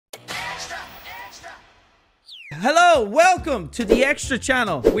Hello, welcome to the Extra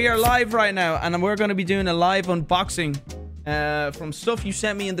channel. We are live right now, and we're going to be doing a live unboxing from stuff you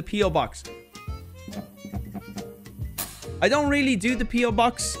sent me in the P.O. box. I don't really do the P.O.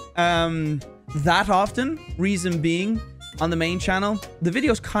 box that often. Reason being, on the main channel, the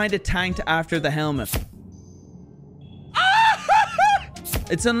videos kind of tanked after the helmet.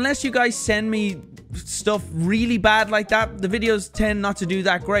 It's unless you guys send me stuff really bad like that, the videos tend not to do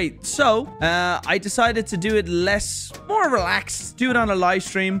that great. So I decided to do it more relaxed, do it on a live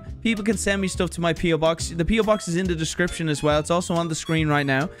stream. People can send me stuff to my P.O. box. The P.O. box is in the description as well. It's also on the screen right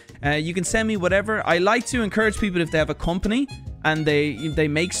now. You can send me whatever. I like to encourage people, if they have a company and they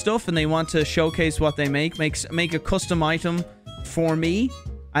make stuff and they want to showcase what they make a custom item for me,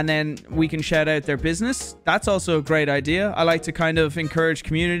 and then we can shout out their business. That's also a great idea. I like to kind of encourage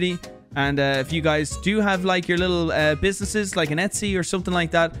community. And if you guys do have like your little businesses, like an Etsy or something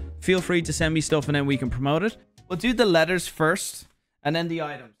like that, feel free to send me stuff and then we can promote it. We'll do the letters first and then the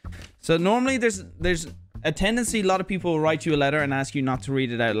items. So normally there's a tendency, a lot of people will write you a letter and ask you not to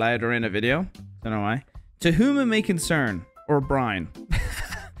read it out loud or in a video. Don't know why. To whom it may concern, or Brian.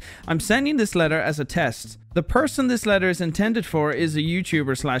 I'm sending this letter as a test. The person this letter is intended for is a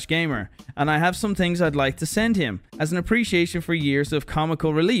YouTuber / gamer, and I have some things I'd like to send him as an appreciation for years of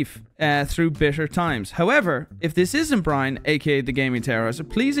comical relief through bitter times. However, if this isn't Brian, aka the Gaming Terroriser,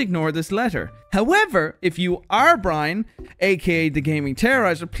 please ignore this letter. However, if you are Brian, aka the Gaming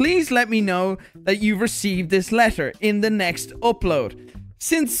Terroriser, please let me know that you've received this letter in the next upload.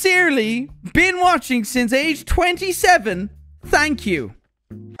 Sincerely, been watching since age 27. Thank you.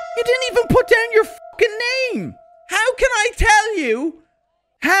 You didn't even put down your fucking name. How can I tell you?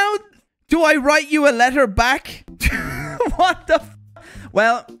 How do I write you a letter back? What the f?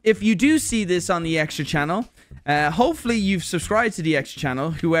 Well, if you do see this on the Extra channel, hopefully you've subscribed to the Extra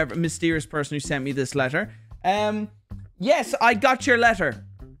channel, whoever mysterious person who sent me this letter. Yes, I got your letter.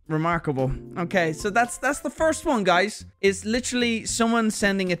 Remarkable. Okay, so that's the first one, guys. It's literally someone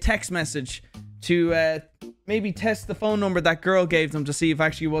sending a text message to maybe test the phone number that girl gave them to see if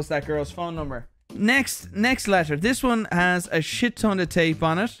actually was that girl's phone number. Next letter. This one has a shit ton of tape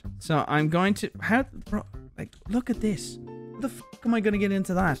on it. So I'm going to... Bro, like, look at this. What the fuck am I going to get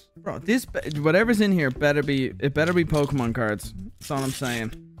into that? Bro, this... Whatever's in here better be Pokemon cards. That's all I'm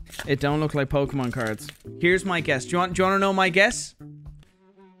saying. It don't look like Pokemon cards. Here's my guess. Do you want to know my guess?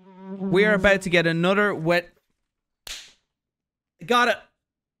 We are about to get another wet... Got it.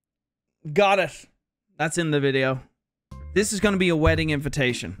 Got it. That's in the video. This is going to be a wedding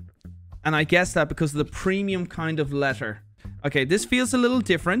invitation. And I guess that because of the premium kind of letter. Okay, this feels a little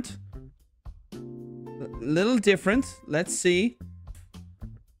different. Let's see.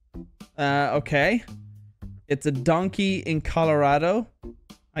 Okay. It's a donkey in Colorado.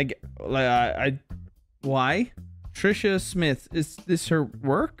 Why? Trisha Smith. Is this her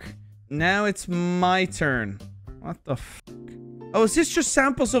work? Now it's my turn. What the fuck? Oh, is this just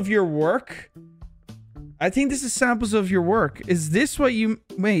samples of your work? I think this is samples of your work. Is this what you...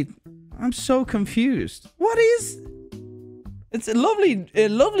 Wait, I'm so confused. What is... It's a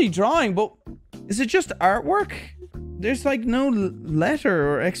lovely drawing, but is it just artwork? There's like no letter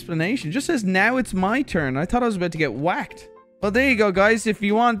or explanation. It just says, now it's my turn. I thought I was about to get whacked. Well, there you go, guys. If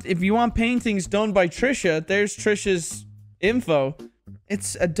you want paintings done by Trisha, there's Trisha's info.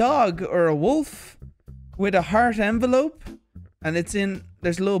 It's a dog or a wolf with a heart envelope. And it's in...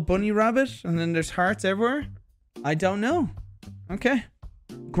 There's a little bunny rabbit. And then there's hearts everywhere. I don't know. Okay.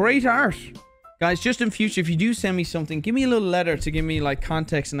 Great art. Guys, just in future, if you do send me something, give me a little letter to give me, like,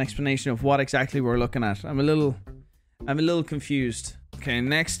 context and explanation of what exactly we're looking at. I'm a little confused. Okay,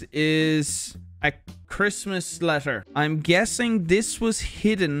 next is a Christmas letter. I'm guessing this was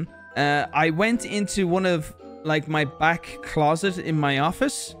hidden. I went into one of, like, my back closet in my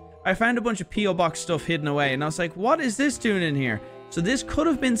office. I found a bunch of P.O. box stuff hidden away, and I was like, what is this doing in here? So this could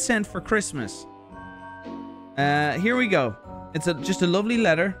have been sent for Christmas. Here we go. It's just a lovely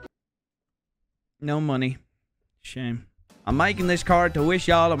letter. No money. Shame. I'm making this card to wish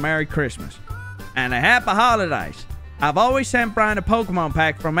y'all a Merry Christmas and a Happy Holidays. I've always sent Brian a Pokemon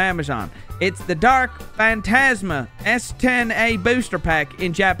pack from Amazon. It's the Dark Phantasma S10A booster pack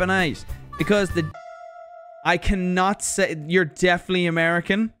in Japanese. Because I cannot say... You're definitely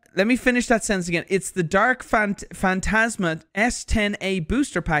American. Let me finish that sentence again. It's the Dark Phantasma S10A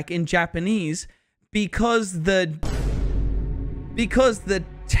booster pack in Japanese because the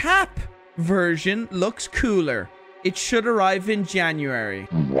tap version looks cooler. It should arrive in January.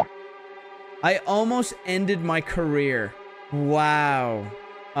 I almost ended my career. Wow.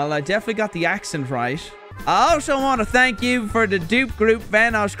 Well, I definitely got the accent right. I also want to thank you for the Dupe Group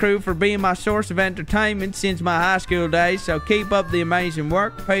Vanos crew for being my source of entertainment since my high school days, so keep up the amazing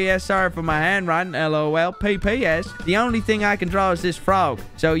work. P.S. Sorry for my handwriting, LOL. P.P.S. The only thing I can draw is this frog,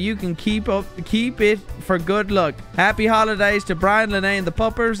 so you can keep it for good luck. Happy holidays to Brian, Lene, the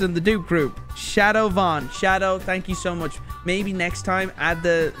Puppers, and the Dupe Group. Shadow Vaughn. Shadow, thank you so much. Maybe next time add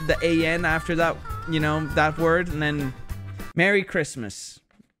the AN after that, you know, that word, and then Merry Christmas.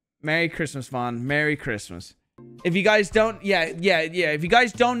 Merry Christmas, Vaughn. Merry Christmas. If you guys don't, yeah. If you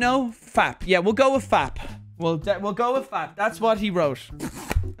guys don't know, FAP. Yeah, we'll go with FAP. We'll go with FAP. That's what he wrote.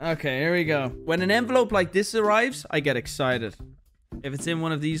 Okay, here we go. When an envelope like this arrives, I get excited. If it's in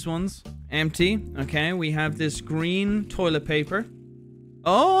one of these ones, empty. Okay, we have this green toilet paper.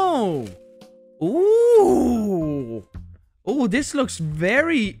 Oh. Ooh. Oh, this looks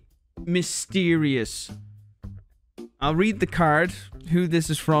very mysterious. I'll read the card, who this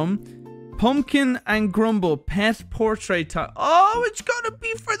is from. Pumpkin and Grumble pet portrait tile. Oh, it's gonna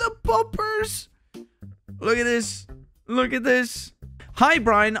be for the puppers. Look at this. Look at this. Hi,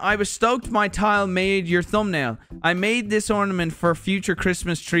 Brian. I was stoked my tile made your thumbnail. I made this ornament for future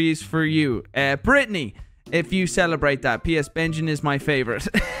Christmas trees for you. Brittany, if you celebrate that. P.S. Benjamin is my favorite.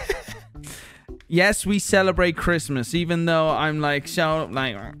 Yes, we celebrate Christmas, even though I'm like, so,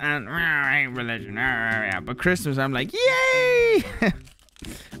 like, religion, but Christmas, I'm like, yay!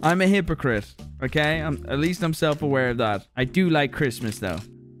 I'm a hypocrite, okay? At least I'm self-aware of that. I do like Christmas, though.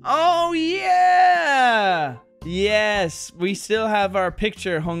 Oh, yeah! Yes, we still have our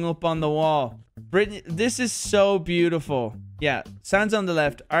picture hung up on the wall. Brittany, this is so beautiful. Yeah, Sans on the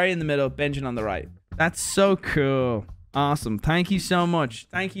left, Ari in the middle, Benjamin on the right. That's so cool. Awesome. Thank you so much.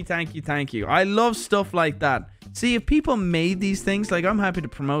 Thank you. I love stuff like that. See, if people made these things, like, I'm happy to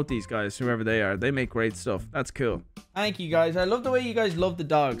promote these guys, whoever they are. They make great stuff. That's cool. Thank you, guys. I love the way you guys love the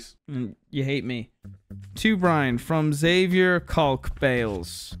dogs. And you hate me. To Brian from Xavier Kalk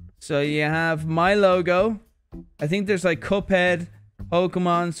Bales. So you have my logo. I think there's like Cuphead,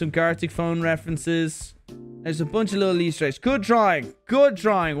 Pokemon, some Gartic Phone references. There's a bunch of little Easter eggs. Good drawing. Good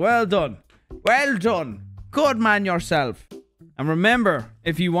drawing. Well done. Well done. Good man yourself. And remember,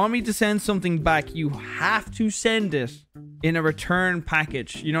 if you want me to send something back, you have to send it in a return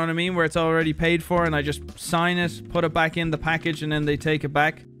package. You know what I mean? Where it's already paid for and I just sign it, put it back in the package, and then they take it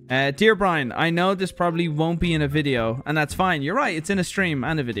back. Dear Brian, I know this probably won't be in a video, and that's fine. You're right. It's in a stream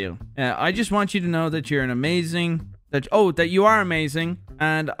and a video. I just want you to know that you're an amazing... that you are amazing,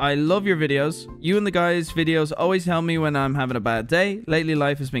 and I love your videos. You and the guys' videos always help me when I'm having a bad day. Lately,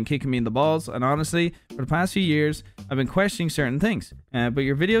 life has been kicking me in the balls, and honestly, for the past few years, I've been questioning certain things. But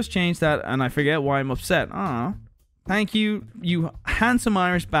your videos change that, and I forget why I'm upset. Aw. Thank you, you handsome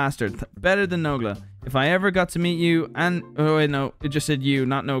Irish bastard. Better than Nogla. If I ever got to meet you, and... oh, wait, no, it just said you,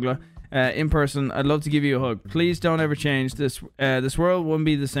 not Nogla. In person, I'd love to give you a hug. Please don't ever change. This world wouldn't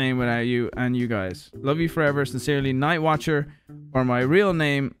be the same without you and you guys. Love you forever. Sincerely, Night Watcher, or my real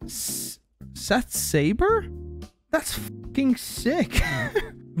name, Seth Saber? That's fucking sick.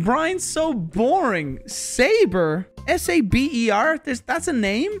 Brian's so boring. Saber? S-A-B-E-R? That's a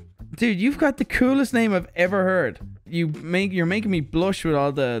name? Dude, you've got the coolest name I've ever heard. You're making me blush with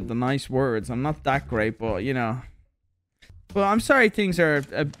all the nice words. I'm not that great, but, you know... Well, I'm sorry things are...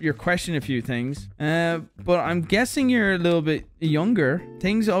 you're questioning a few things. But I'm guessing you're a little bit younger.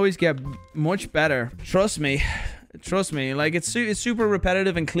 Things always get much better. Trust me. Trust me. Like, it's super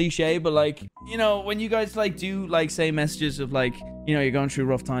repetitive and cliche, but, like, you know, when you guys, like, do, like, say messages of, like, you know, you're going through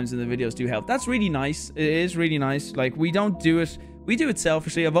rough times and the videos do help. That's really nice. It is really nice. Like, we don't do it... We do it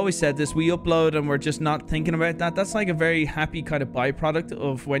selfishly. I've always said this. We upload and we're just not thinking about that. That's, like, a very happy kind of byproduct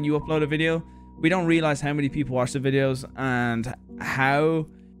of when you upload a video. We don't realize how many people watch the videos and how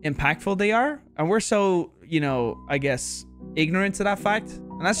impactful they are. And we're so, you know, I guess, ignorant to that fact.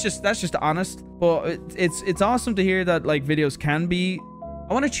 And that's just honest. But it's awesome to hear that, like, videos can be...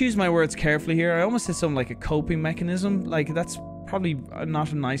 I want to choose my words carefully here. I almost said something like a coping mechanism. Like, that's probably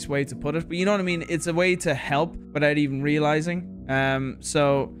not a nice way to put it. But you know what I mean? It's a way to help without even realizing.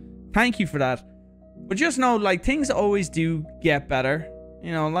 So, thank you for that. But just know, like, things always do get better.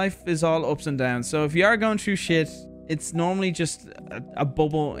 You know, life is all ups and downs. So if you are going through shit, it's normally just a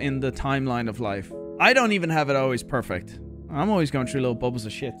bubble in the timeline of life. I don't even have it always perfect. I'm always going through little bubbles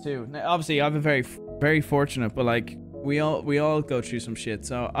of shit too. Now, obviously, I've been very fortunate, but, like, we all go through some shit.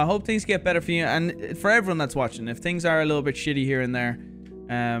 So I hope things get better for you and for everyone that's watching. If things are a little bit shitty here and there,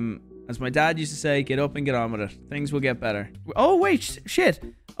 as my dad used to say, get up and get on with it. Things will get better. Oh wait, shit.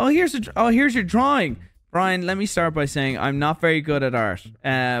 Oh, here's your drawing. Brian, let me start by saying I'm not very good at art,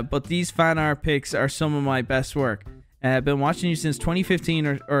 but these fan art pics are some of my best work. I've been watching you since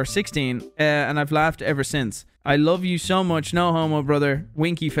 2015 or 16, and I've laughed ever since. I love you so much. No homo, brother.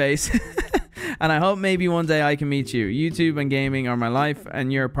 Winky face. And I hope maybe one day I can meet you. YouTube and gaming are my life,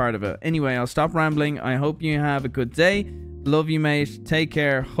 and you're a part of it. Anyway, I'll stop rambling. I hope you have a good day. Love you, mate. Take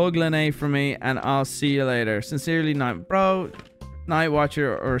care. Hug Lene for me, and I'll see you later. Sincerely, Night Bro, Night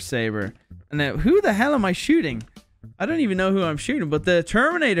Watcher, or Saber. And now, who the hell am I shooting? I don't even know who I'm shooting, but the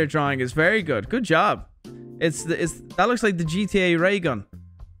Terminator drawing is very good. Good job. That looks like the GTA ray gun.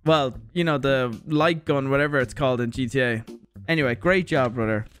 Well, you know, the light gun, whatever it's called in GTA. Anyway, great job,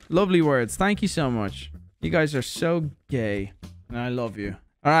 brother. Lovely words. Thank you so much. You guys are so gay, and I love you.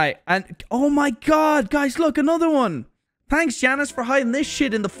 All right, and oh my God, guys, look, another one. Thanks, Janice, for hiding this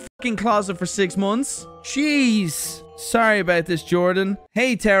shit in the fucking closet for 6 months. Jeez. Sorry about this, Jordan.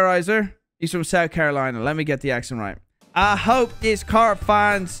 Hey, Terroriser. He's from South Carolina. Let me get the accent right. I hope this car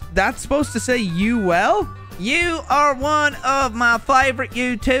finds... That's supposed to say you well? You are one of my favorite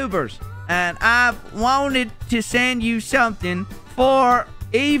YouTubers, and I've wanted to send you something for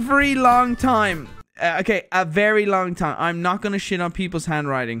a very long time. Okay, a very long time. I'm not going to shit on people's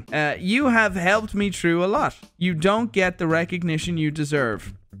handwriting. You have helped me through a lot. You don't get the recognition you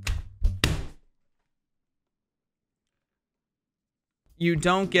deserve. You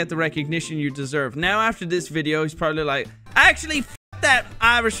don't get the recognition you deserve. Now, after this video, he's probably like, actually, f that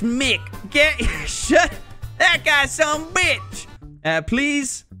Irish Mick. Shut that guy's some bitch.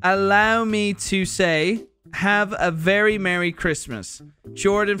 Please allow me to say, have a very Merry Christmas.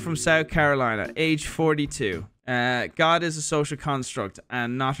 Jordan from South Carolina, age 42. God is a social construct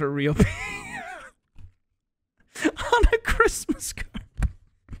and not a real on a Christmas card.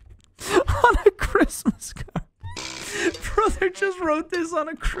 On a Christmas card. Brother just wrote this on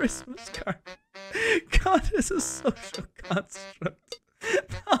a Christmas card. God is a social construct.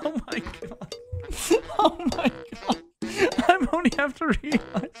 Oh my God. Oh my God. I'm only have to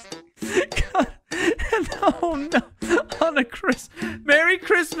realize. God. No, no. On a Merry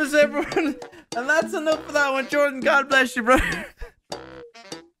Christmas, everyone. And that's enough for that one, Jordan. God bless you, brother.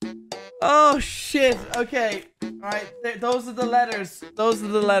 Oh, shit. Okay. All right. Those are the letters. Those are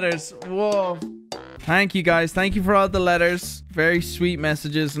the letters. Whoa. Thank you, guys. Thank you for all the letters. Very sweet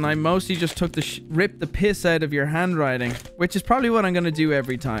messages. And I mostly just took ripped the piss out of your handwriting, which is probably what I'm going to do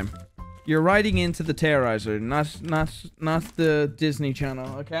every time. You're writing into the Terroriser, not the Disney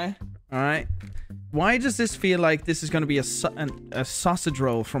Channel, okay? All right. Why does this feel like this is going to be a sausage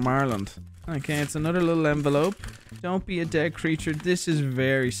roll from Ireland? Okay, it's another little envelope. Don't be a dead creature. This is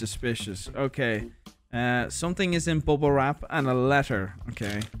very suspicious. Okay. Something is in bubble wrap and a letter.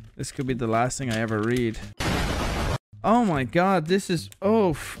 Okay. This could be the last thing I ever read. Oh my God, this is...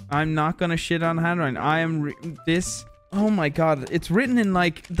 Oh, I'm not gonna shit on handwriting. I am... This... Oh my God, it's written in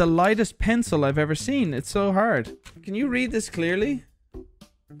like the lightest pencil I've ever seen. It's so hard. Can you read this clearly?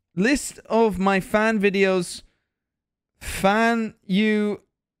 List of my fan videos. Fan you...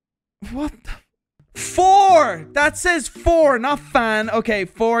 What the... 4! That says 4, not fan. Okay,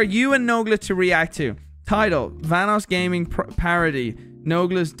 4. You and Nogla to react to. Title: Vanos Gaming Parody.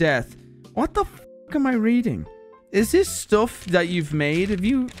 Nogla's death. What the f am I reading? Is this stuff that you've made? Have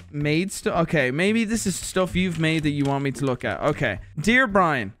you made stuff? Okay, maybe this is stuff you've made that you want me to look at. Okay. Dear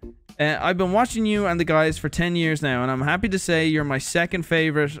Brian, I've been watching you and the guys for 10 years now, and I'm happy to say you're my second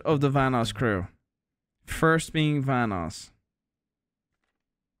favorite of the Vanos crew. First being Vanos.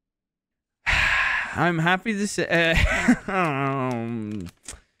 I'm happy to say... I'm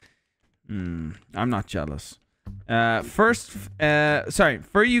not jealous. Sorry,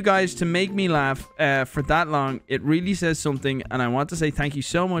 for you guys to make me laugh for that long, it really says something, and I want to say thank you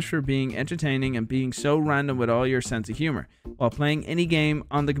so much for being entertaining and being so random with all your sense of humor while playing any game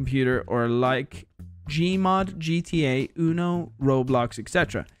on the computer or like Gmod, GTA, Uno, Roblox,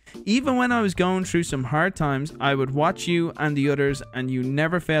 etc. Even when I was going through some hard times, I would watch you and the others, and you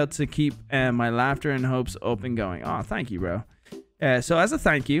never failed to keep my laughter and hopes up and going. Oh, thank you, bro. So as a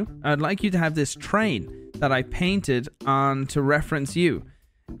thank you, I'd like you to have this train that I painted on to reference you.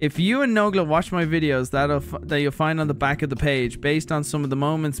 If you and Nogla watch my videos that you'll find on the back of the page, based on some of the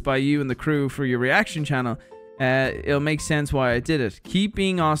moments by you and the crew for your reaction channel, it'll make sense why I did it. Keep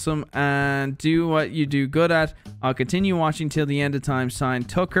being awesome and do what you do good at. I'll continue watching till the end of time. Signed,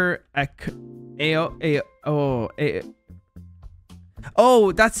 Tucker.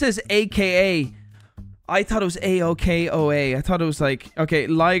 Oh, that says AKA. I thought it was AOKOA. I thought it was like, okay,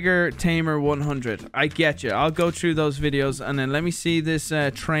 Liger Tamer 100. I get you. I'll go through those videos, and then let me see this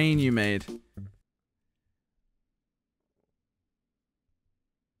train you made.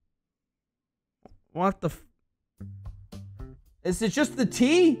 What the f... Is it just the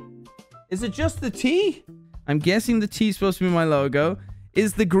T? Is it just the T? I'm guessing the T is supposed to be my logo.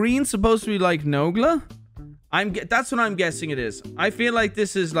 Is the green supposed to be like Nogla? That's what I'm guessing it is. I feel like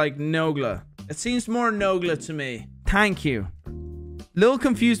this is like Nogla. It seems more Nogla to me. Thank you. Little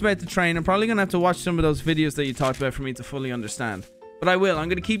confused about the train. I'm probably gonna have to watch some of those videos that you talked about for me to fully understand. But I will. I'm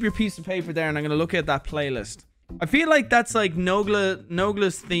gonna keep your piece of paper there and I'm gonna look at that playlist. I feel like that's like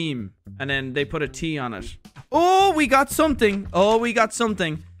Nogla's theme. And then they put a T on it. Oh, we got something. Oh, we got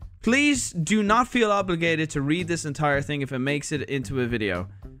something. Please do not feel obligated to read this entire thing if it makes it into a video.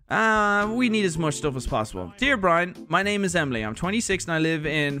 We need as much stuff as possible. Dear Brian, my name is Emily. I'm 26 and I live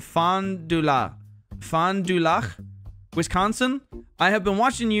in Fond du Lac, Wisconsin. I have been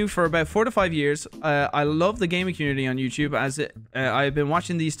watching you for about 4 to 5 years. I love the gaming community on YouTube as I've been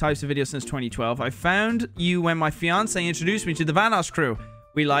watching these types of videos since 2012. I found you when my fiance introduced me to the Vanos crew.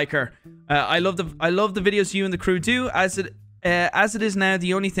 We like her. I love the videos you and the crew do as it is now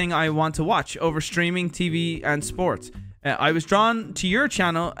the only thing I want to watch over streaming, TV, and sports. I was drawn to your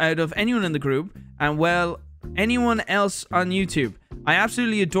channel out of anyone in the group and, well, anyone else on YouTube. I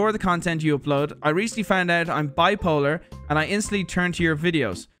absolutely adore the content you upload. I recently found out I'm bipolar and I instantly turned to your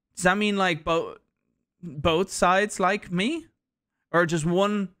videos. Does that mean like both sides like me? Or just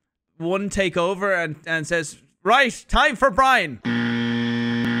one take over and says, right, time for Brian.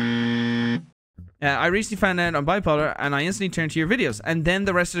 I recently found out I'm bipolar and I instantly turned to your videos, and then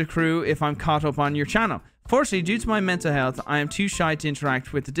the rest of the crew if I'm caught up on your channel. Fortunately, due to my mental health, I am too shy to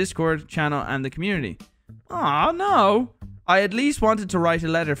interact with the Discord channel and the community. Aw, no. I at least wanted to write a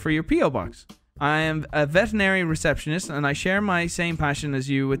letter for your P.O. box. I am a veterinary receptionist and I share my same passion as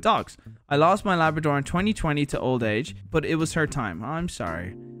you with dogs. I lost my Labrador in 2020 to old age, but it was her time. I'm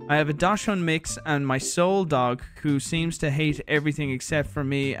sorry. I have a Dachshund mix and my sole dog who seems to hate everything except for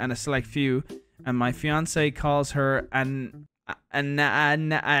me and a select few. And my fiance calls her a nasty.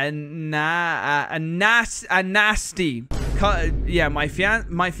 Yeah, my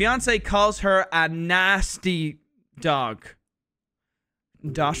fiance calls her a nasty dog.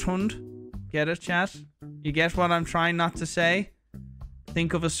 Dachshund. Get it, chat? You get what I'm trying not to say?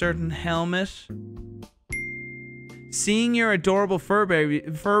 Think of a certain helmet. Seeing your adorable fur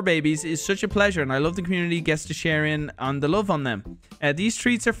babies is such a pleasure, and I love the community gets to share in on the love on them. These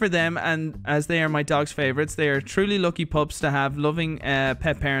treats are for them, and as they are my dog's favorites, they are truly lucky pups to have loving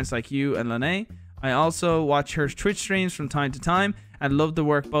pet parents like you and Lene. I also watch her Twitch streams from time to time and love the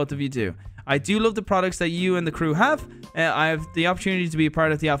work both of you do. I do love the products that you and the crew have. I have the opportunity to be a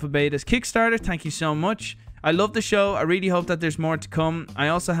part of the Alpha Beta's Kickstarter. Thank you so much. I love the show. I really hope that there's more to come. I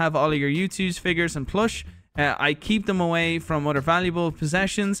also have all of your YouTube's figures and plush. I keep them away from other valuable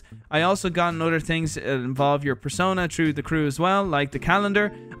possessions. I also gotten other things that involve your persona through the crew as well, like the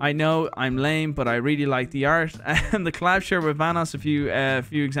calendar. I know I'm lame, but I really like the art and the collab shirt with Vanos. A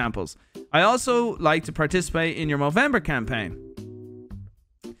few examples. I also like to participate in your Movember campaign.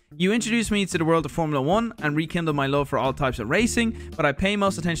 You introduced me to the world of Formula 1 and rekindled my love for all types of racing, but I pay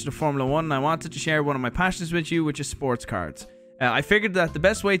most attention to Formula 1 and I wanted to share one of my passions with you, which is sports cards. I figured that the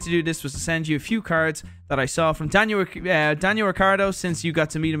best way to do this was to send you a few cards that I saw from Daniel Ricciardo, since you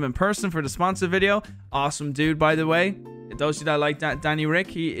got to meet him in person for the sponsor video. Awesome dude, by the way. Those of you that like Danny Rick,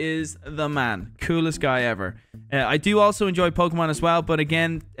 he is the man. Coolest guy ever. I do also enjoy Pokemon as well, but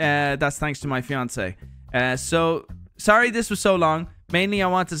again, that's thanks to my fiance. So, sorry this was so long. Mainly, I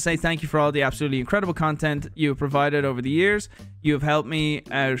wanted to say thank you for all the absolutely incredible content you have provided over the years. You have helped me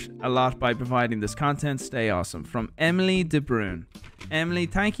out a lot by providing this content. Stay awesome. From Emily De Bruyne. Emily,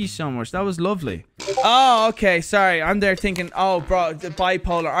 thank you so much. That was lovely. Oh, okay. Sorry. I'm there thinking, oh, bro, the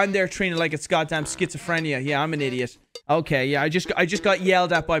bipolar. I'm there treating it like it's goddamn schizophrenia. Yeah, I'm an idiot. Okay, yeah, I just got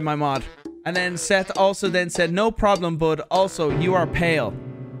yelled at by my mod. And then Seth also then said, no problem, bud. Also, you are pale.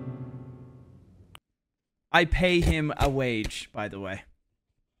 I pay him a wage, by the way.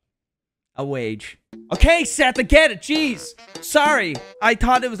 A wage. Okay, Seth, I get it. Jeez. Sorry. I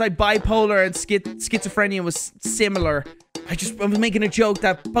thought it was like bipolar and schizophrenia was similar. I was making a joke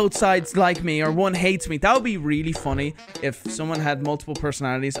that both sides like me or one hates me. That would be really funny if someone had multiple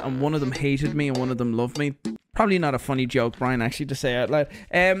personalities and one of them hated me and one of them loved me. Probably not a funny joke, Brian, actually, to say out loud.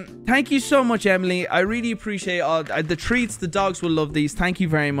 Thank you so much, Emily. I really appreciate all the treats. The dogs will love these. Thank you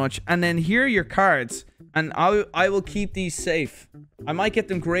very much. And then here are your cards. And I will keep these safe. I might get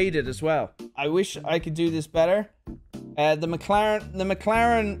them graded as well. I wish I could do this better. The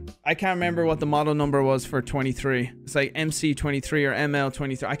McLaren, I can't remember what the model number was for 23. It's like MC23 or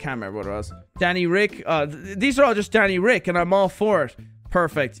ML23. I can't remember what it was. Danny Rick. These are all just Danny Rick, and I'm all for it.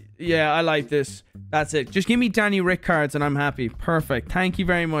 Perfect. Yeah, I like this. That's it. Just give me Danny Rick cards, and I'm happy. Perfect. Thank you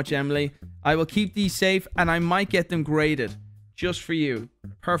very much, Emily. I will keep these safe, and I might get them graded. Just for you.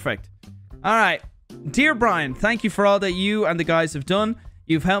 Perfect. All right. Dear Brian, thank you for all that you and the guys have done.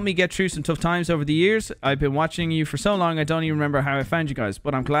 You've helped me get through some tough times over the years. I've been watching you for so long, I don't even remember how I found you guys,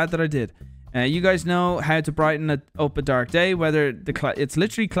 but I'm glad that I did. You guys know how to brighten up a dark day, whether it's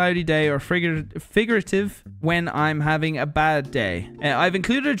literally cloudy day or figurative when I'm having a bad day. I've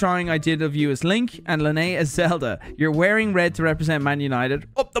included a drawing I did of you as Link and Lene as Zelda. You're wearing red to represent Man United.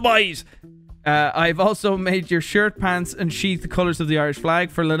 Up the boys! I've also made your shirt, pants, and sheath the colours of the Irish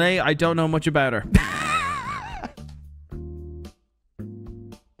flag. For Lene, I don't know much about her.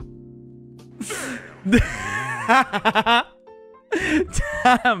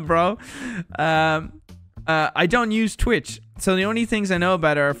 Damn, bro. I don't use Twitch, so the only things I know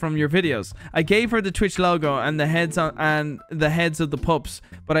about her are from your videos. I gave her the Twitch logo and the heads of the pups,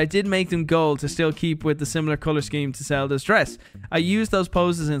 but I did make them gold to still keep with the similar color scheme to Zelda's dress. I used those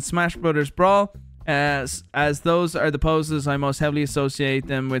poses in Smash Brothers Brawl, as those are the poses I most heavily associate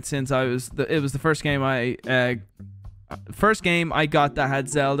them with, since it was the first game I got that had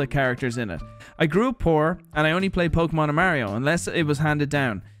Zelda characters in it. I grew up poor, and I only played Pokemon and Mario, unless it was handed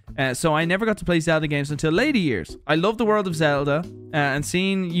down. So I never got to play Zelda games until later years. I love the world of Zelda, and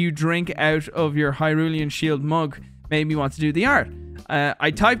seeing you drink out of your Hyrulean Shield mug made me want to do the art.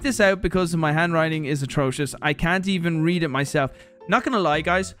 I typed this out because my handwriting is atrocious. I can't even read it myself. Not gonna lie,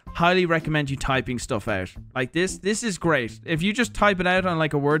 guys, highly recommend you typing stuff out. Like this is great. If you just type it out on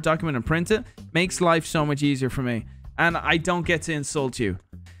like a Word document and print it, makes life so much easier for me. And I don't get to insult you.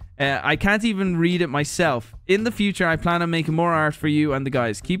 I can't even read it myself. In the future, I plan on making more art for you and the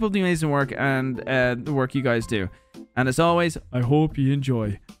guys. Keep up the amazing work and the work you guys do. And as always, I hope you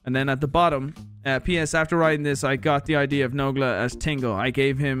enjoy. And then at the bottom, P.S. After writing this, I got the idea of Nogla as Tingle. I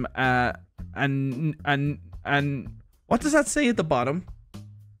gave him an what does that say at the bottom?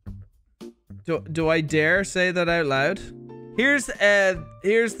 Do I dare say that out loud? Here's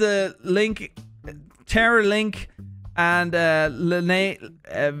the link, Terror Link. And Lene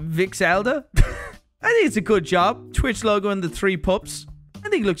Vic Zelda. I think it's a good job. Twitch logo and the 3 pups. I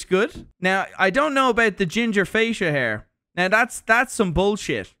think it looks good. Now, I don't know about the ginger fascia hair. Now, that's some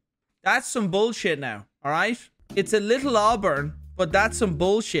bullshit. That's some bullshit now. Alright? It's a little auburn, but that's some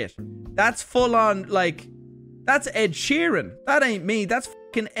bullshit. That's full on, like... That's Ed Sheeran. That ain't me. That's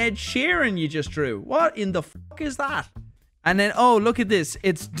fucking Ed Sheeran you just drew. What in the fuck is that? And then, oh, look at this.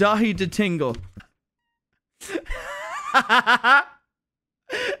 It's Dahi de Tingle.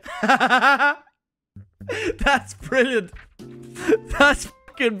 That's brilliant. That's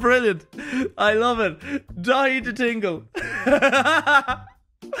fucking brilliant. I love it. Die to tingle.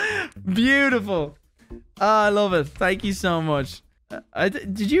 Beautiful. Oh, I love it. Thank you so much.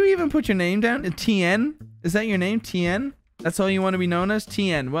 Did you even put your name down? TN? Is that your name? TN? That's all you want to be known as?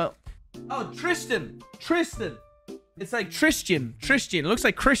 TN. Well. Oh, Tristan. Tristan. It's like Tristan. Tristan. It looks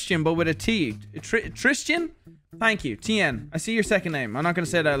like Christian, but with a T. Tristan? Thank you. TN. I see your second name. I'm not going to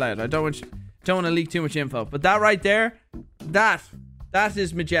say it out loud. I don't want to leak too much info. But that right there, that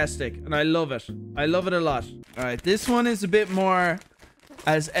is majestic. And I love it. I love it a lot. Alright, this one is a bit more,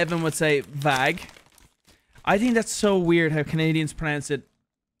 as Evan would say, vague. I think that's so weird how Canadians pronounce it,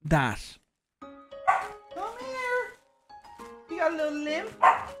 that. Come here. You got a little limp?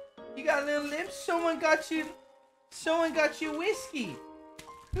 You got a little limp? Someone got you whiskey.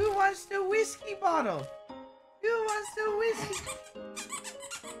 Who wants the whiskey bottle? Who wants the whiskey?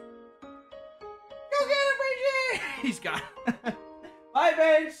 Go get it, Bridget! He's gone. Hi,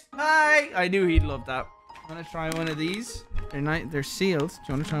 babes. Hi. I knew he'd love that. Want to try one of these? They're sealed. Do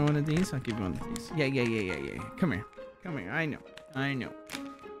you want to try one of these? I'll give you one of these. Yeah. Come here. I know.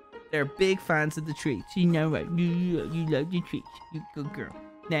 They're big fans of the treats. You know what? You love the treats. You good girl.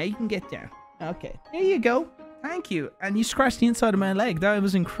 Now you can get down. Okay. There you go. Thank you. And you scratched the inside of my leg. That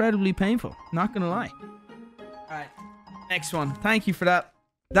was incredibly painful. Not gonna lie. Alright. Next one. Thank you for that.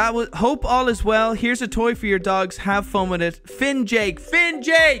 That was... Hope all is well. Here's a toy for your dogs. Have fun with it. Finn Jake!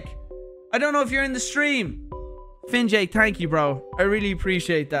 I don't know if you're in the stream. Finn Jake, thank you, bro. I really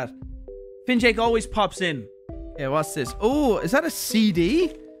appreciate that. Finn Jake always pops in. Yeah, what's this? Oh, is that a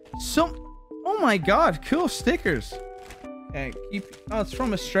CD? Oh my god, cool stickers. Oh, it's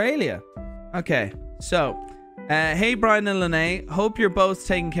from Australia. Okay, so... hey, Brian and Lene. Hope you're both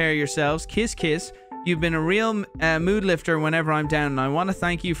taking care of yourselves. Kiss, kiss. You've been a real mood lifter whenever I'm down, and I want to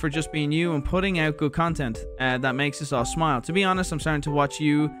thank you for just being you and putting out good content that makes us all smile. To be honest, I'm starting to watch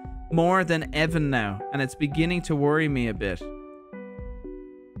you more than Evan now, and it's beginning to worry me a bit.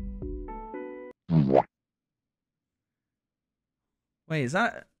 Wait, is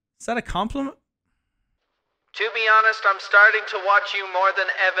that a compliment? To be honest, I'm starting to watch you more than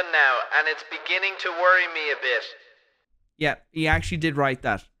Evan now, and it's beginning to worry me a bit. Yeah, he actually did write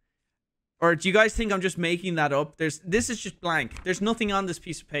that. Or do you guys think I'm just making that up? This is just blank. There's nothing on this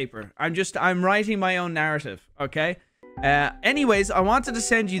piece of paper. I'm writing my own narrative, okay? Anyways, I wanted to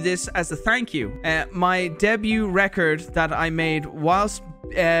send you this as a thank you. My debut record that I made whilst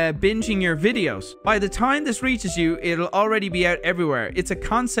binging your videos. By the time this reaches you, it'll already be out everywhere. It's a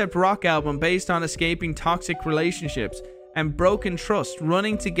concept rock album based on escaping toxic relationships and broken trust,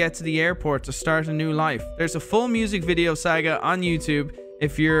 running to get to the airport to start a new life. There's a full music video saga on YouTube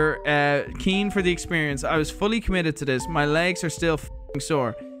if you're keen for the experience. I was fully committed to this. My legs are still f***ing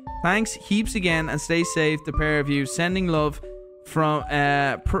sore. Thanks heaps again and stay safe, the pair of you. Sending love from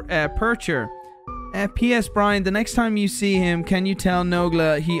Percher. P.S. Brian, the next time you see him, can you tell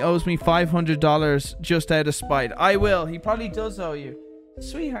Nogla he owes me $500 just out of spite? I will. He probably does owe you.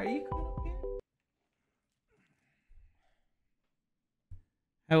 Sweetheart, are you coming up here?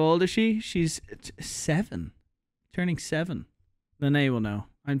 How old is she? She's 7. Turning 7. Lene will know.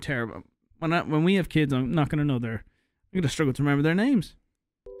 I'm terrible. When we have kids, I'm not going to know I'm going to struggle to remember their names.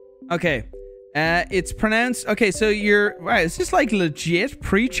 Okay. It's pronounced... Okay, so you're... Right, is this like legit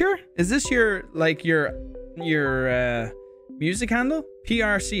Preacher? Is this your music handle?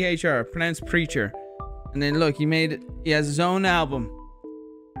 P-R-C-H-R. Pronounced Preacher. And then look, he has his own album.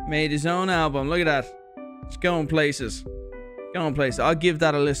 Made his own album. Look at that. It's going places. Going places. I'll give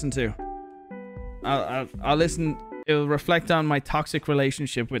that a listen to. I'll listen... It'll reflect on my toxic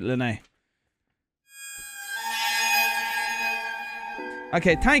relationship with Lene.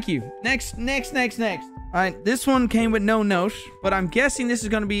 Okay, thank you. Next. Alright, this one came with no note, but I'm guessing this is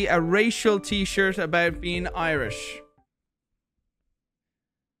going to be a racial t-shirt about being Irish.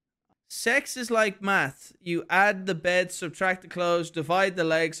 Sex is like math. You add the bed, subtract the clothes, divide the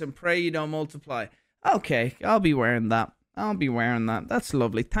legs, and pray you don't multiply. Okay, I'll be wearing that. That's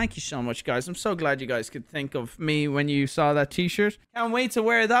lovely. Thank you so much, guys. I'm so glad you guys could think of me when you saw that t-shirt. Can't wait to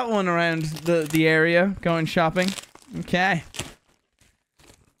wear that one around the area, going shopping. Okay.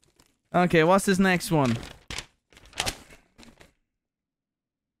 Okay, what's this next one?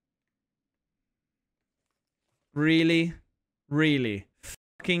 Really? Really?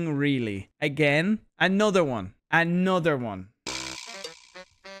 Fucking really? Again? Another one.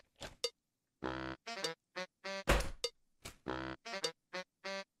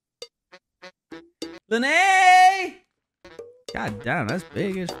 Lene! God damn, that's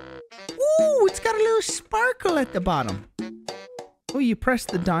big as... Ooh, it's got a little sparkle at the bottom. Oh, you press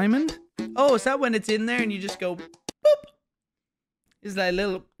the diamond? Oh, is that when it's in there and you just go boop? Is that a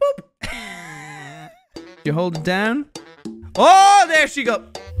little boop? You hold it down? Oh, there she goes.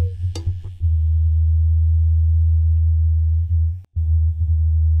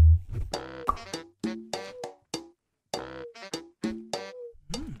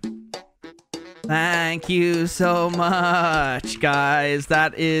 Thank you so much, guys.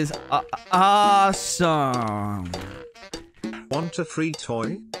 That is awesome. Want a free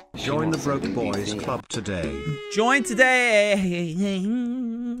toy? Join the Broke Boys Club today. Join today.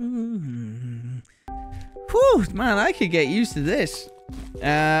 Whew, man, I could get used to this.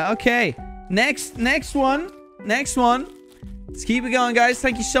 Okay. Next one. Let's keep it going, guys.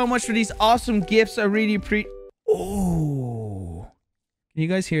 Thank you so much for these awesome gifts. I really appreciate... Oh. Can you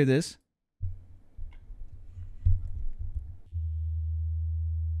guys hear this?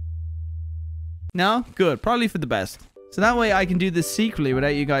 No? Good. Probably for the best. So that way I can do this secretly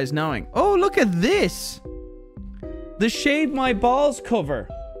without you guys knowing. Oh, look at this. The Shave My Balls cover.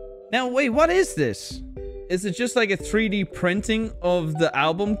 Now, wait, what is this? Is it just like a 3D printing of the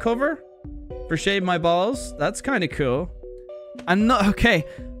album cover for Shave My Balls? That's kind of cool. I'm not... Okay.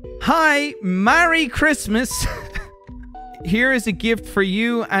 Hi, Merry Christmas. Here is a gift for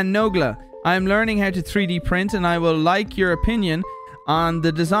you and Nogla. I'm learning how to 3D print and I will like your opinion on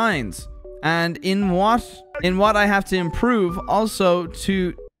the designs. And in what I have to improve, also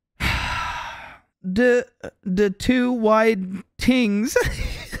to the two wide things.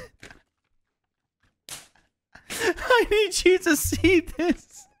 I need you to see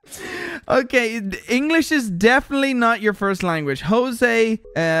this. Okay, English is definitely not your first language. Jose,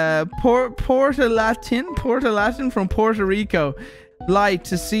 Porta Latin from Puerto Rico. Light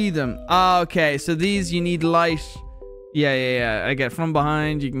to see them. Okay, so these you need light. Yeah. I get from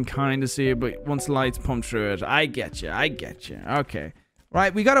behind. You can kind of see it, but once the lights pump through it, I get you. Okay.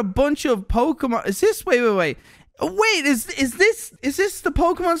 Right, we got a bunch of Pokemon. Is this... Wait. Wait, is this the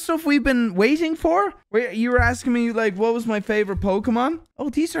Pokemon stuff we've been waiting for? Wait, you were asking me, like, what was my favorite Pokemon? Oh,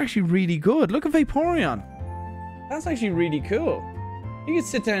 these are actually really good. Look at Vaporeon. That's actually really cool. You can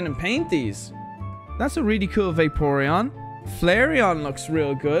sit down and paint these. That's a really cool Vaporeon. Flareon looks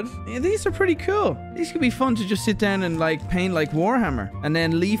real good. Yeah, these are pretty cool. These could be fun to just sit down and like paint like Warhammer. And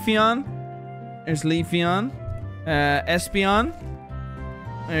then Leafeon. There's Leafeon. Espeon.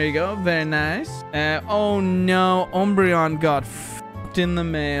 There you go. Very nice. Oh no. Umbreon got f***ed in the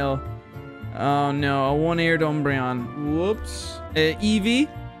mail. Oh no. A one-eared Umbreon. Whoops. Eevee.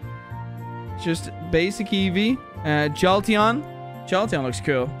 Just basic Eevee. Jolteon. Jolteon looks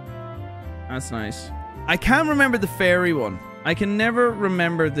cool. That's nice. I can't remember the fairy one. I can never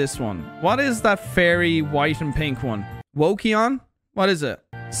remember this one. What is that fairy white and pink one? Wokeon? What is it?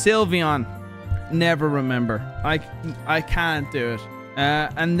 Sylveon. Never remember. I can't do it.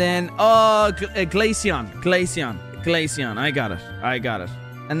 And then, Glaceon. Glaceon. I got it.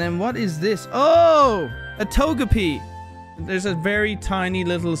 And then what is this? Oh, a Togepi. There's a very tiny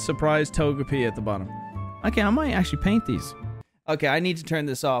little surprise Togepi at the bottom. Okay, I might actually paint these. Okay, I need to turn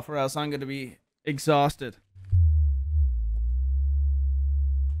this off or else I'm going to be exhausted.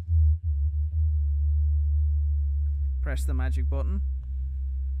 Press the magic button.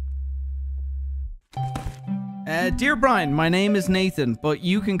 Dear Brian, my name is Nathan, but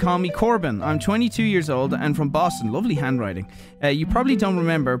you can call me Corbin. I'm 22 years old and from Boston. Lovely handwriting. You probably don't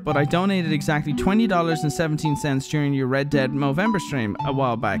remember, but I donated exactly $20.17 during your Red Dead Movember stream a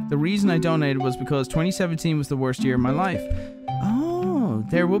while back. The reason I donated was because 2017 was the worst year of my life. Oh,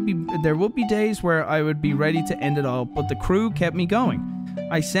 there would be days where I would be ready to end it all, but the crew kept me going.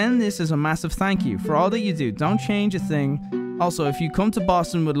 I send this as a massive thank you for all that you do. Don't change a thing. Also, if you come to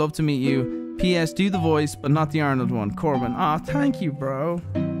Boston, would love to meet you. P.S. Do the voice, but not the Arnold one. Corbin. Aw, thank you, bro.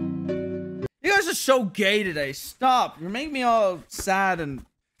 You guys are so gay today. Stop. You're making me all sad and...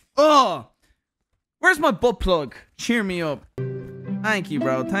 Oh! Where's my butt plug? Cheer me up. Thank you,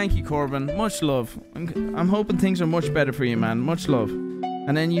 bro. Thank you, Corbin. Much love. I'm hoping things are much better for you, man. Much love.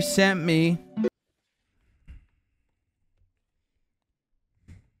 And then you sent me...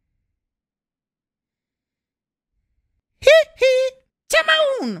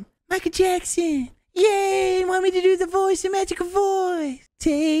 Timon! Michael Jackson. Yay! Want me to do the voice, the magical voice?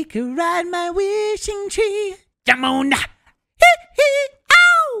 Take a ride, my wishing tree. Timon!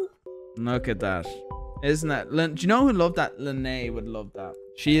 Ow! Look at that. Isn't that... Do you know who loved that? Lene would love that.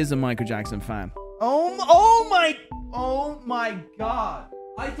 She is a Michael Jackson fan. Oh my god.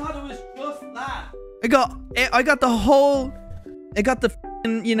 I thought it was just that. I got the whole... I got the...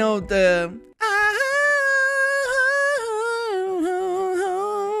 You know, the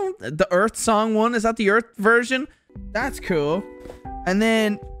Earth song one. Is that the Earth version? That's cool. And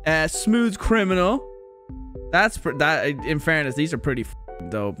then Smooth Criminal. That's that. In fairness, these are pretty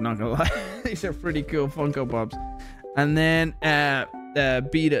dope. Not gonna lie, these are pretty cool Funko Pops. And then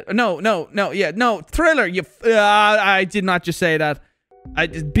Beat It. No. Thriller. You. I did not just say that. I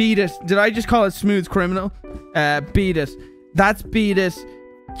just Beat It. Did I just call it Smooth Criminal? Beat It. That's Beat It.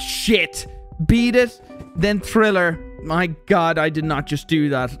 Shit. Beat It. Then Thriller. My god, I did not just do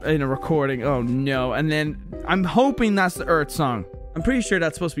that in a recording. Oh no. And then I'm hoping that's the Earth song. I'm pretty sure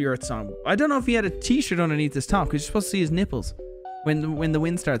that's supposed to be Earth song. I don't know if he had a t-shirt underneath his top because you're supposed to see his nipples when the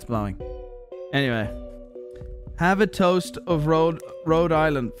wind starts blowing. Anyway. Have a toast of Rhode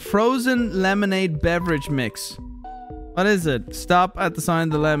Island. Frozen lemonade beverage mix. What is it? Stop at the sign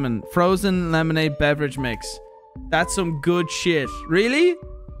of the lemon. Frozen lemonade beverage mix. That's some good shit. Really?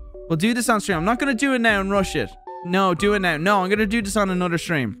 We'll do this on stream. I'm not going to do it now and rush it. No, do it now. No, I'm going to do this on another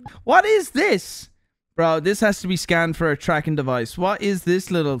stream. What is this? Bro, this has to be scanned for a tracking device. What is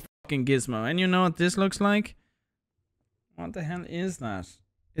this little fucking gizmo? And you know what this looks like? What the hell is that?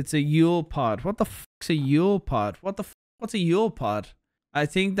 It's a Yule pod. What the fuck's a Yule pod? What's a Yule pod? I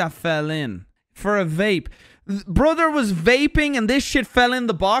think that fell in. For a vape. Brother was vaping and this shit fell in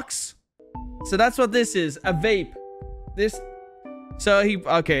the box. So that's what this is. A vape. This... So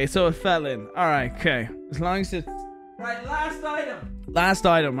okay, so it fell in. Alright, okay. As long as it's... Right, last item. Last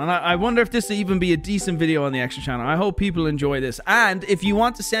item. And I wonder if this will even be a decent video on the extra channel. I hope people enjoy this. And if you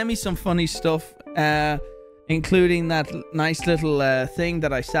want to send me some funny stuff, including that nice little thing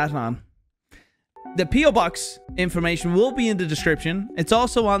that I sat on, the P.O. Box information will be in the description. It's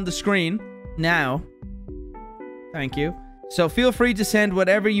also on the screen now. Thank you. So feel free to send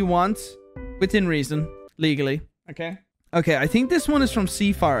whatever you want, within reason, legally. Okay? Okay, I think this one is from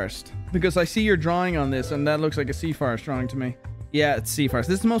Sea Forest because I see your drawing on this and that looks like a Sea Forest drawing to me. Yeah, it's Sea Forest.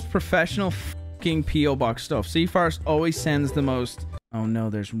 This is the most professional fucking P.O. Box stuff. Sea Forest always sends the most... Oh no,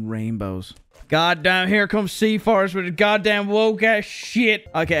 there's rainbows. Goddamn, here comes Sea Forest with a goddamn woke ass shit.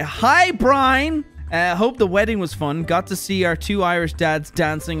 Okay, hi Brian. Hope the wedding was fun. Got to see our two Irish dads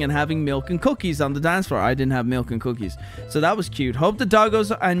dancing and having milk and cookies on the dance floor. I didn't have milk and cookies, so that was cute. Hope the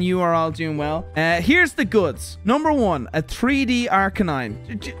doggos and you are all doing well. Here's the goods. Number one, a 3D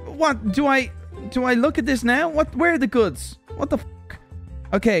Arcanine. What do I look at this now? Where are the goods? What the fuck?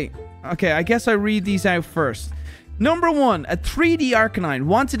 Okay, Okay, I guess I read these out first. Number 1, a 3D Arcanine.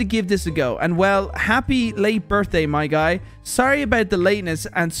 Wanted to give this a go. And well, happy late birthday, my guy. Sorry about the lateness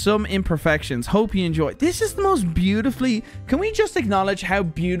and some imperfections. Hope you enjoy. This is the most beautifully... Can we just acknowledge how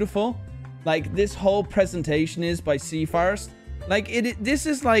beautiful, like, this whole presentation is by Seaforest? Like, this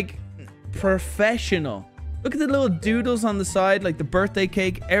is, like, professional. Look at the little doodles on the side, like the birthday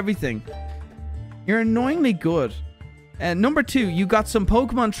cake, everything. You're annoyingly good. Number 2, you got some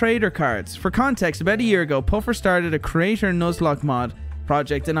Pokemon Trader cards. For context, about a year ago, Puffer started a Creator Nuzlocke mod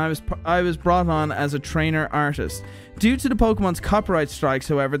project, and I was brought on as a trainer artist. Due to the Pokemon's copyright strikes,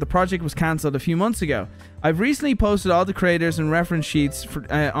 however, the project was cancelled a few months ago. I've recently posted all the creators and reference sheets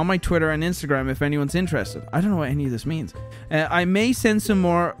on my Twitter and Instagram if anyone's interested. I don't know what any of this means. I may send some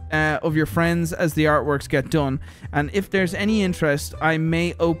more of your friends as the artworks get done, and if there's any interest, I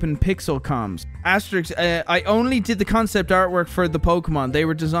may open Pixel Comms. Asterisk, I only did the concept artwork for the Pokemon. They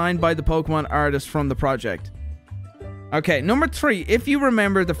were designed by the Pokemon artist from the project. Okay, number 3. If you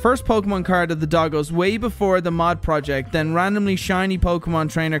remember, the first Pokemon card of the doggos way before the mod project, then randomly shiny Pokemon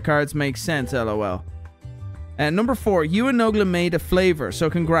trainer cards make sense, lol. Number 4. You and Nogla made a flavor, so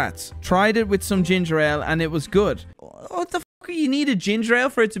congrats. Tried it with some ginger ale and it was good. What the fuck? You need a ginger ale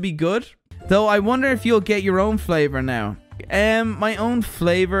for it to be good? Though I wonder if you'll get your own flavor now. My own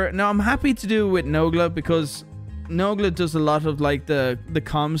flavor. No, I'm happy to do it with Nogla because Nogla does a lot of like the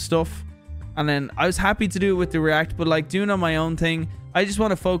comm stuff. And then I was happy to do it with the React, but like doing on my own thing, I just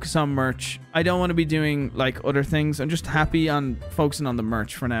want to focus on merch. I don't want to be doing like other things. I'm just happy on focusing on the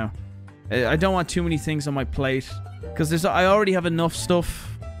merch for now. I don't want too many things on my plate because I already have enough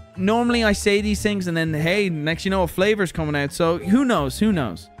stuff. Normally I say these things and then, hey, next you know a flavor's coming out. So who knows? Who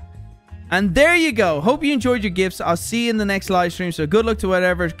knows? And there you go. Hope you enjoyed your gifts. I'll see you in the next live stream. So good luck to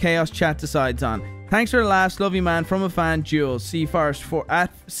whatever Chaos Chat decides on. Thanks for the laughs. Love you, man. From a fan, Jules. Seaforest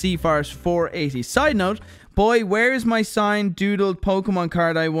at Seaforest480. Side note, boy, where is my signed doodled Pokemon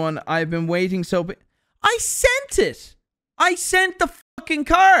card I won? I've been waiting so... I sent it. I sent the fucking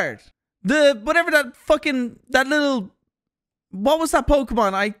card. Whatever that little... What was that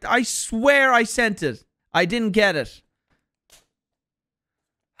Pokemon? I swear I sent it. I didn't get it.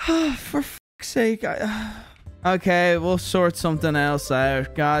 For fuck's sake. Okay, we'll sort something else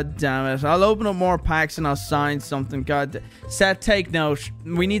out. God damn it. I'll open up more packs and I'll sign something. Set, take note.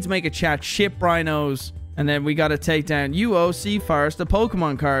 We need to make a chat. Ship rhinos. And then we gotta take down UOC Forest, the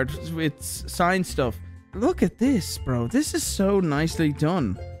Pokemon card with signed stuff. Look at this, bro. This is so nicely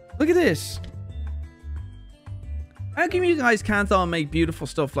done. Look at this. How come you guys can't all make beautiful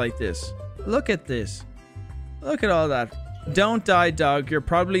stuff like this? Look at this. Look at all that. Don't die, dog. You're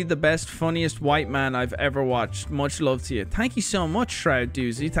probably the best, funniest white man I've ever watched. Much love to you. Thank you so much, Shroud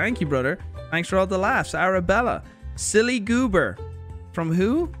Doozy. Thank you, brother. Thanks for all the laughs. Arabella. Silly Goober. From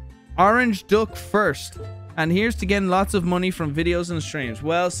who? Orange Duck First. And here's to getting lots of money from videos and streams.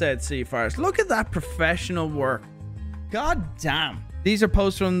 Well said, Seaforest. Look at that professional work. God damn. These are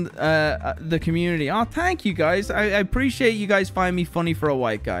posts from the community. Oh, thank you, guys. I appreciate you guys find me funny for a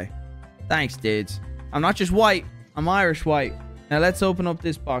white guy. Thanks, dudes. I'm not just white. I'm Irish white. Now let's open up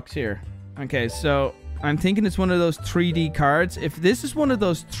this box here. Okay, so I'm thinking it's one of those 3D cards. If this is one of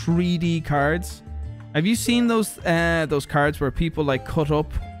those 3D cards, have you seen those cards where people like cut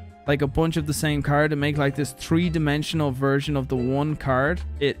up like a bunch of the same card and make like this 3-dimensional version of the one card?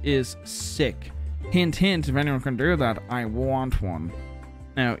 It is sick. Hint, hint, if anyone can do that, I want one.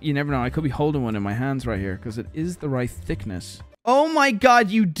 Now, you never know. I could be holding one in my hands right here because it is the right thickness. Oh my god,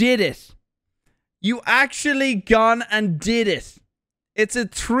 you did it! You actually gone and did it. It's a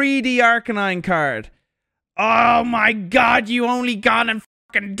 3D Arcanine card. Oh my god, you only gone and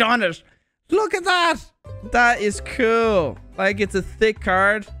fucking done it. Look at that. That is cool. Like, it's a thick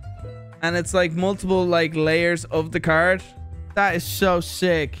card. And it's like multiple like layers of the card. That is so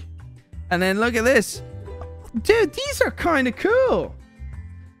sick. And then look at this. Dude, these are kind of cool.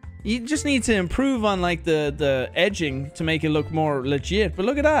 You just need to improve on like the edging to make it look more legit. But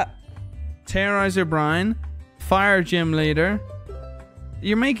look at that. Terroriser Brian, Fire Gym Leader.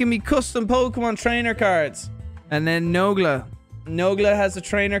 You're making me custom Pokemon trainer cards. And then Nogla. Nogla has a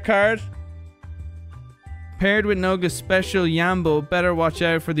trainer card. Paired with Nogla's special Yambo, better watch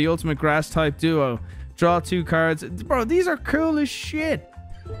out for the ultimate grass type duo. Draw 2 cards. Bro, these are cool as shit.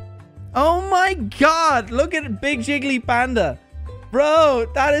 Oh my god, look at Big Jiggly Panda.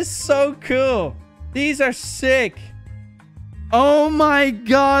 Bro, that is so cool. These are sick. Oh my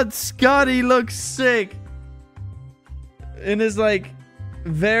god, Scotty looks sick. In his like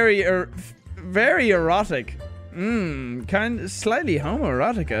very erotic. Kind of slightly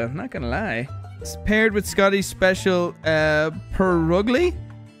homoerotica, not gonna lie. It's paired with Scotty's special Perugly.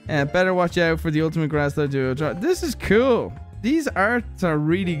 Better watch out for the ultimate grass though duo. This is cool. These arts are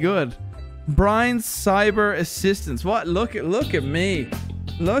really good. Brian's cyber assistants. What? Look at me.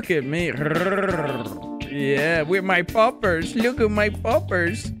 Look at me. Yeah, with my poppers. Look at my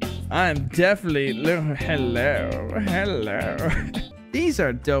poppers. I'm definitely... Hello. These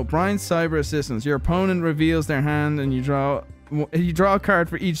are dope. Brian's cyber assistants. Your opponent reveals their hand and you draw a card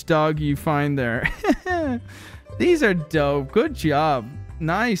for each dog you find there. These are dope. Good job.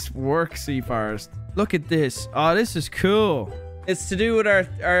 Nice work, Seaforest. Look at this. Oh, this is cool. It's to do with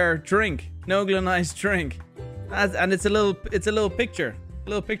our drink. Nogla nice drink. And it's a little picture. A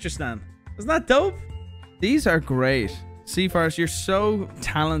little picture stand. Isn't that dope? These are great. Seaforest, you're so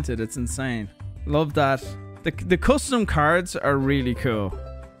talented. It's insane. Love that. The custom cards are really cool.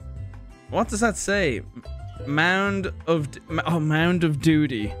 What does that say? Mound of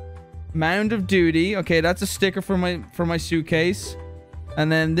duty. Mound of duty. Okay, that's a sticker for my suitcase. And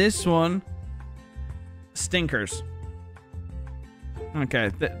then this one, stinkers.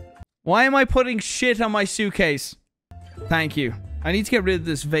 Okay. Why am I putting shit on my suitcase? Thank you. I need to get rid of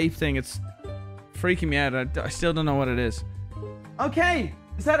this vape thing. It's freaking me out. I still don't know what it is. Okay.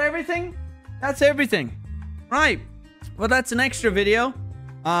 Is that everything? That's everything. Right. Well, that's an extra video.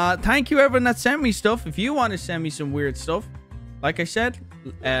 Thank you everyone that sent me stuff. If you want to send me some weird stuff, like I said,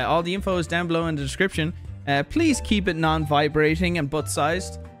 all the info is down below in the description. Please keep it non-vibrating and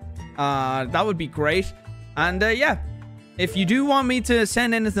butt-sized. That would be great. And yeah, if you do want me to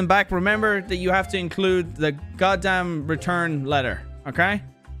send anything back, remember that you have to include the goddamn return letter. Okay?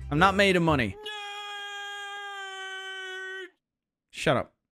 I'm not made of money. Shut up.